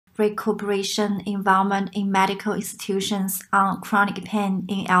recuperation environment in medical institutions on chronic pain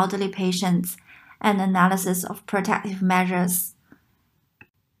in elderly patients and analysis of protective measures.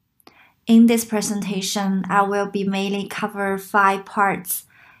 In this presentation, I will be mainly cover 5 parts: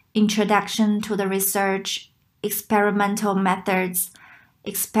 introduction to the research, experimental methods,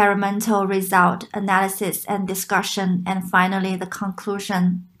 experimental result analysis and discussion, and finally the conclusion.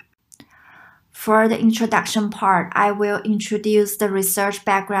 For the introduction part, I will introduce the research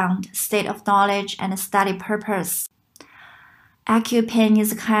background, state of knowledge, and study purpose. Acute pain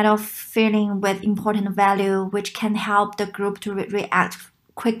is a kind of feeling with important value which can help the group to react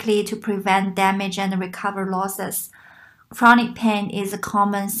quickly to prevent damage and recover losses. Chronic pain is a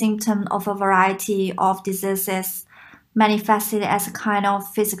common symptom of a variety of diseases, manifested as a kind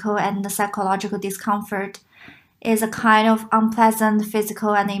of physical and psychological discomfort. It is a kind of unpleasant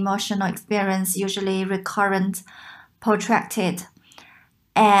physical and emotional experience, usually recurrent, protracted.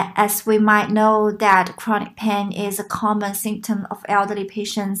 As we might know that chronic pain is a common symptom of elderly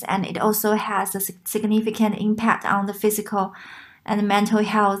patients, and it also has a significant impact on the physical and mental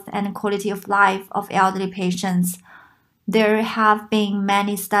health and quality of life of elderly patients. There have been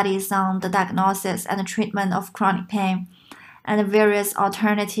many studies on the diagnosis and treatment of chronic pain, and various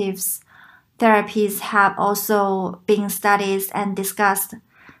alternatives therapies have also been studied and discussed.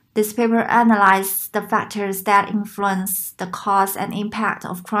 This paper analyzed the factors that influence the cause and impact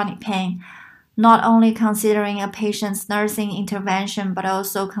of chronic pain, not only considering a patient's nursing intervention, but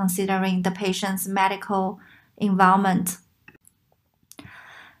also considering the patient's medical environment.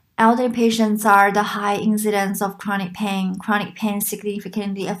 Elderly patients are the high incidence of chronic pain. Chronic pain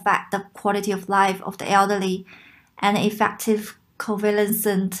significantly affects the quality of life of the elderly, and effective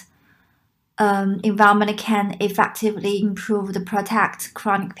convalescent environment can effectively improve the protect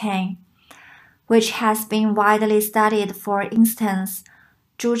chronic pain, which has been widely studied. For instance,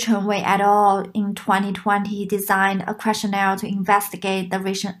 Zhu Chenwei et al. In 2020 designed a questionnaire to investigate the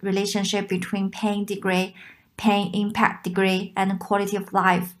relationship between pain degree, pain impact degree, and quality of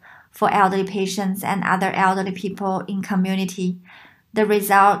life for elderly patients and other elderly people in community. The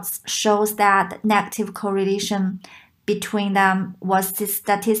results shows that negative correlation between them was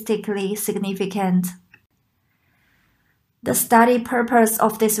statistically significant. The study purpose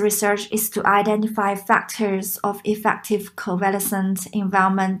of this research is to identify factors of effective convalescent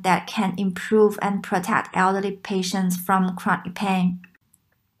environment that can improve and protect elderly patients from chronic pain.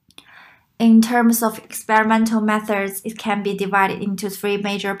 In terms of experimental methods, it can be divided into 3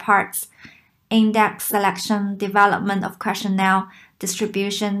 major parts: index selection, development of questionnaire,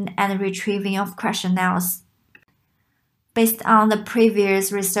 distribution, and retrieving of questionnaires. Based on the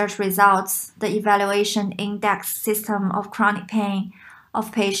previous research results, the evaluation index system of chronic pain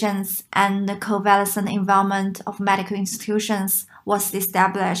of patients and the convalescent environment of medical institutions was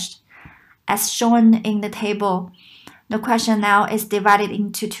established. As shown in the table, the questionnaire is divided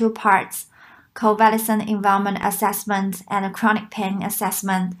into 2 parts: convalescent environment assessment and chronic pain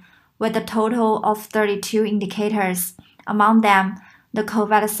assessment, with a total of 32 indicators. Among them, the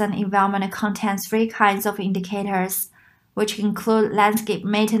convalescent environment contains 3 kinds of indicators, which include landscape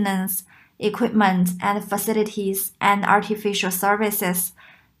maintenance, equipment and facilities, and artificial services,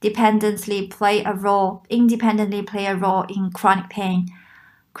 independently play a role in chronic pain.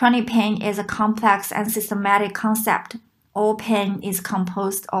 Chronic pain is a complex and systematic concept. All pain is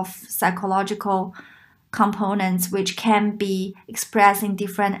composed of psychological components which can be expressed in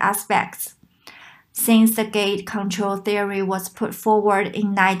different aspects. Since the gate control theory was put forward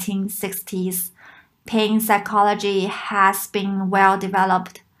in 1960s, pain psychology has been well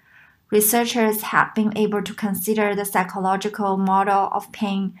developed. Researchers have been able to consider the psychological model of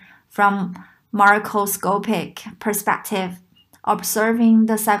pain from macroscopic perspective, observing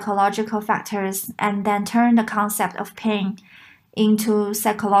the psychological factors, and then turn the concept of pain into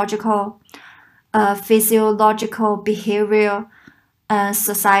psychological, physiological, behavioral,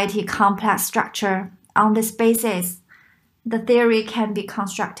 society complex structure. On this basis, the theory can be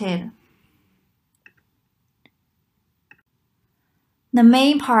constructed. The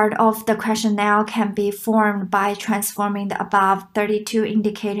main part of the questionnaire can be formed by transforming the above 32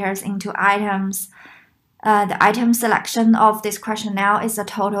 indicators into items. The item selection of this questionnaire is a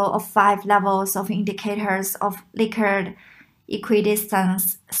total of 5 levels of indicators of Likert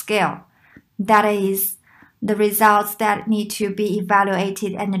equidistance scale. That is, the results that need to be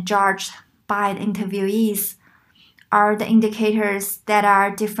evaluated and judged by the interviewees are the indicators that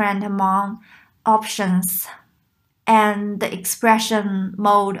are different among options, and the expression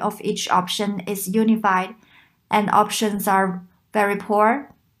mode of each option is unified, and options are very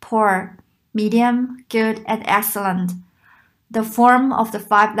poor, poor, medium, good, and excellent. The form of the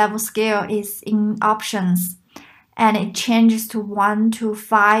 5-level scale is in options, and it changes to 1 to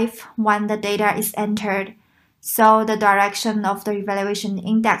 5 when the data is entered, so the direction of the evaluation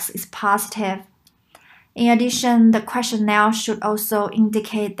index is positive. In addition, the questionnaire should also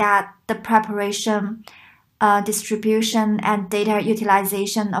indicate that the preparation, distribution, and data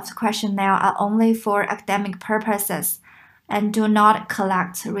utilization of the questionnaire are only for academic purposes and do not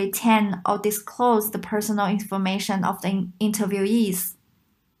collect, retain, or disclose the personal information of the interviewees.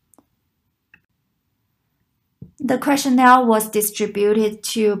 The questionnaire was distributed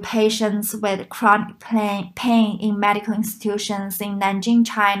to patients with chronic pain in medical institutions in Nanjing,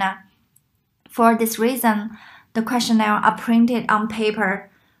 China. For this reason, the questionnaire are printed on paper,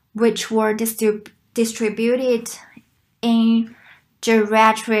 which were distributed in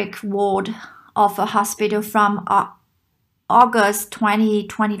geriatric ward of a hospital from August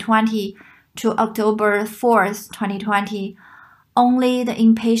 2020 to October 4th, 2020. Only the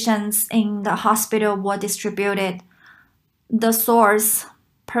inpatients in the hospital were distributed. The source,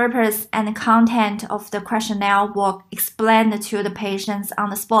 purpose, and content of the questionnaire were explained to the patients on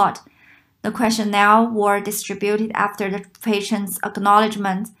the spot. The questionnaire were distributed after the patient's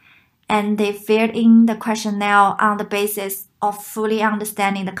acknowledgement, and they filled in the questionnaire on the basis of fully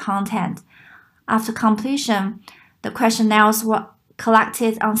understanding the content. After completion, the questionnaires were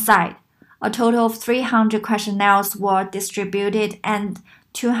collected on site. A total of 300 questionnaires were distributed and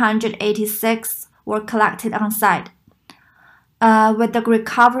 286 were collected on site. With the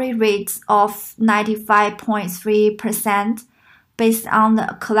recovery rates of 95.3%, based on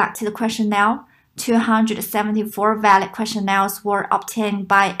the collected questionnaire, 274 valid questionnaires were obtained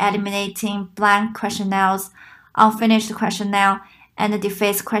by eliminating blank questionnaires, unfinished questionnaire, and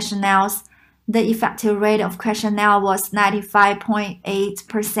defaced questionnaires. The effective rate of questionnaire was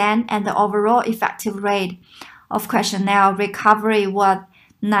 95.8%, and the overall effective rate of questionnaire recovery was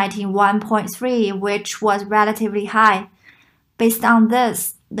 91.3%, which was relatively high. Based on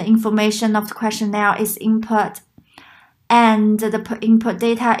this, the information of the questionnaire is input, and the input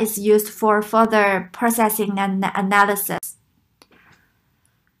data is used for further processing and analysis.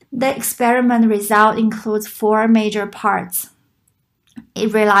 The experiment result includes 4 major parts: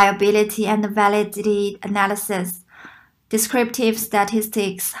 reliability and validity analysis, descriptive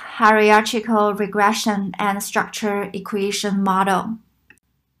statistics, hierarchical regression, and structure equation model.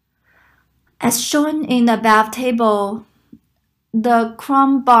 As shown in the above table, the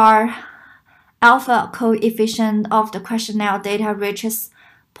Cronbar alpha coefficient of the questionnaire data reaches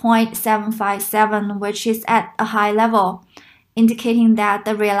 0.757, which is at a high level, indicating that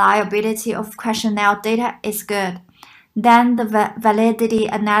the reliability of questionnaire data is good. Then the validity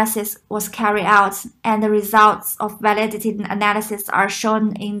analysis was carried out, and the results of validity analysis are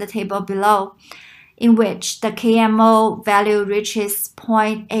shown in the table below, in which the KMO value reaches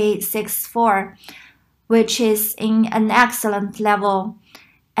 0.864, which is in an excellent level,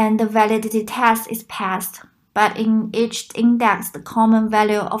 and the validity test is passed. But in each index, the common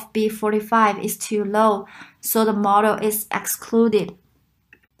value of B45 is too low, so the model is excluded.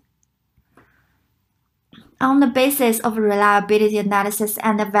 On the basis of reliability analysis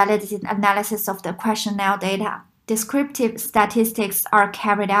and the validity analysis of the questionnaire data, descriptive statistics are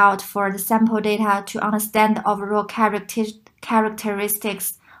carried out for the sample data to understand the overall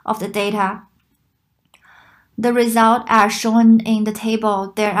characteristics of the data. The results are shown in the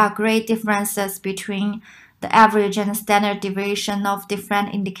table. There are great differences between the average and standard deviation of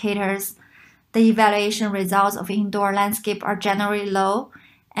different indicators. The evaluation results of indoor landscape are generally low,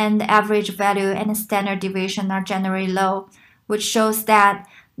 and the average value and standard deviation are generally low, which shows that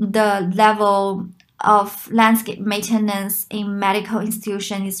the level of landscape maintenance in medical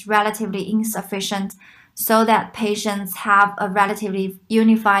institution is relatively insufficient, so that patients have a relatively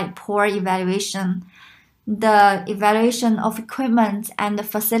unified poor evaluation. The evaluation of equipment and the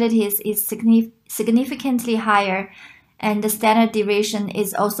facilities is significantly higher, and the standard deviation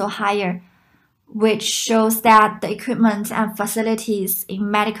is also higher, which shows that the equipment and facilities in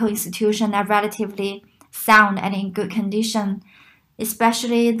medical institutions are relatively sound and in good condition,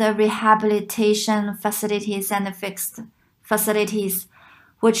 especially the rehabilitation facilities and the fixed facilities,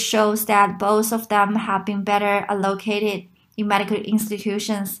 which shows that both of them have been better allocated in medical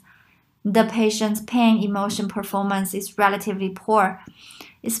institutions. The patient's pain emotion performance is relatively poor,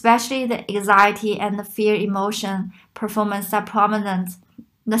 especially the anxiety and the fear emotion performance are prominent.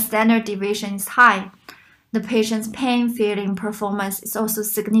 The standard deviation is high. The patient's pain feeling performance is also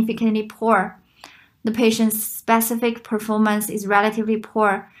significantly poor. The patient's specific performance is relatively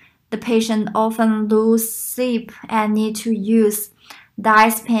poor. The patient often lose sleep and need to use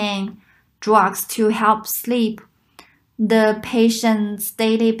diazepam drugs to help sleep. the patient's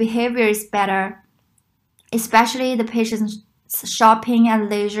daily behavior is better, especially the patient's shopping and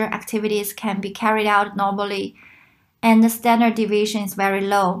leisure activities can be carried out normally, and the standard deviation is very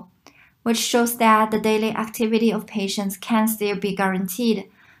low, which shows that the daily activity of patients can still be guaranteed,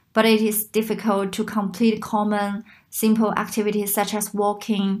 but it is difficult to complete common, simple activities such as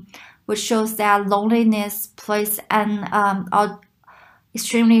walking, which shows that loneliness plays an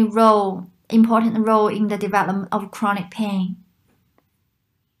extremely important role in the development of chronic pain.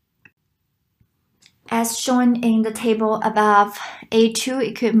 As shown in the table above, A2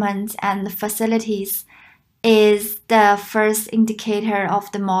 equipment and facilities is the first indicator of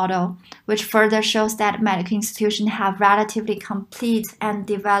the model, which further shows that medical institutions have relatively complete and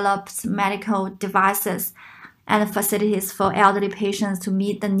developed medical devices and facilities for elderly patients to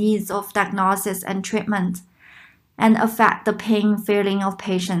meet the needs of diagnosis and treatment and affect the pain feeling of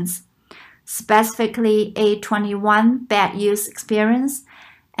patients. Specifically, A21 bed use experience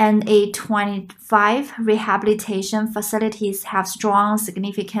and A25 rehabilitation facilities have strong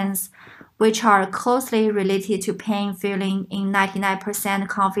significance, which are closely related to pain feeling in 99%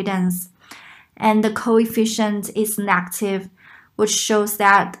 confidence. And the coefficient is negative, which shows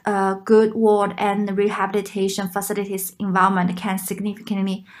that a good ward and rehabilitation facilities environment can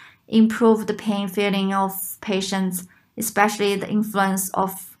significantly improve the pain feeling of patients, especially the influence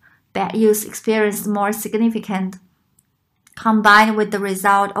of bed use experience more significant. Combined with the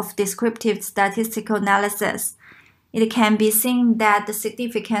result of descriptive statistical analysis, it can be seen that the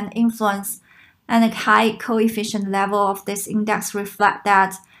significant influence and the high coefficient level of this index reflect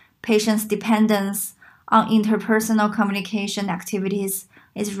that patients' dependence on interpersonal communication activities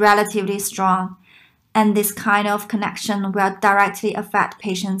is relatively strong, and this kind of connection will directly affect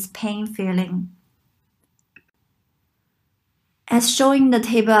patients' pain feeling. As shown in the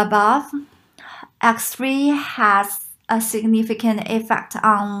table above, X3 has a significant effect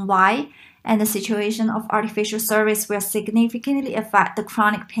on Y, and the situation of artificial service will significantly affect the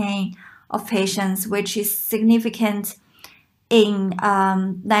chronic pain of patients, which is significant in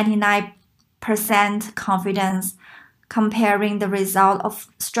 99% confidence. Comparing the result of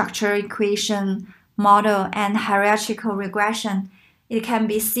structure equation model and hierarchical regression, it can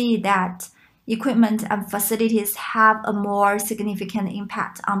be seen that equipment and facilities have a more significant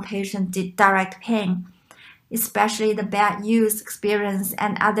impact on patient direct pain, especially the bed use experience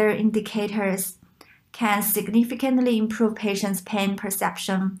and other indicators can significantly improve patients' pain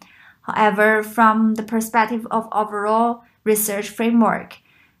perception. However, from the perspective of overall research framework,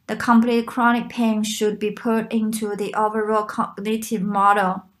 the complete chronic pain should be put into the overall cognitive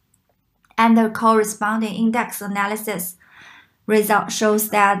model, and the corresponding index analysis result shows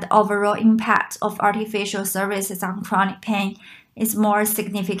that the overall impact of artificial services on chronic pain is more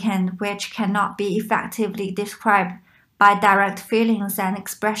significant, which cannot be effectively described by direct feelings and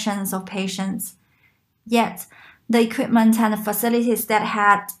expressions of patients. Yet, the equipment and facilities that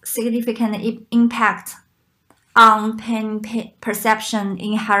had significant impact on pain perception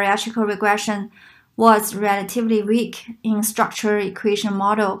in hierarchical regression was relatively weak in structural equation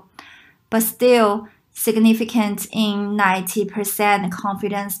model, but still significant in 90%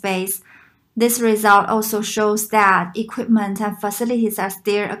 confidence base. This result also shows that equipment and facilities are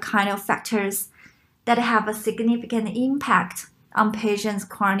still a kind of factors that have a significant impact on patients'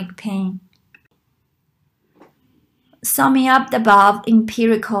 chronic pain. Summing up the above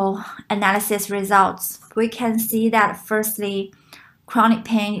empirical analysis results, we can see that firstly, chronic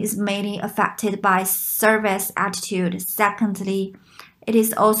pain is mainly affected by service attitude. Secondly, it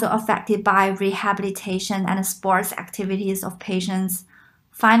is also affected by rehabilitation and sports activities of patients.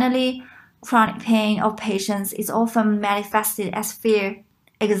 Finally, chronic pain of patients is often manifested as fear,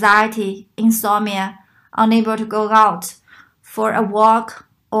 anxiety, insomnia, unable to go out for a walk,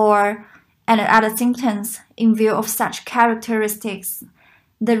 and other symptoms. In view of such characteristics,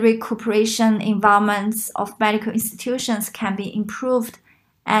 the recuperation environments of medical institutions can be improved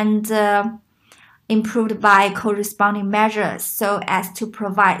and improved by corresponding measures so as to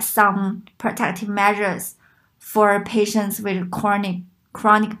provide some protective measures for patients with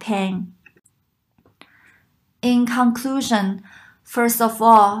chronic pain. In conclusion, first of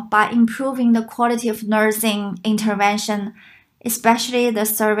all, by improving the quality of nursing intervention, especially the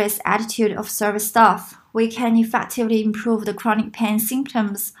service attitude of service staff, we can effectively improve the chronic pain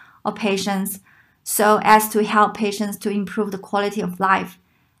symptoms of patients so as to help patients to improve the quality of life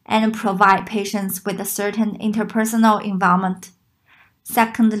and provide patients with a certain interpersonal environment.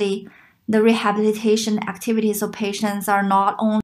 Secondly, the rehabilitation activities of patients are not only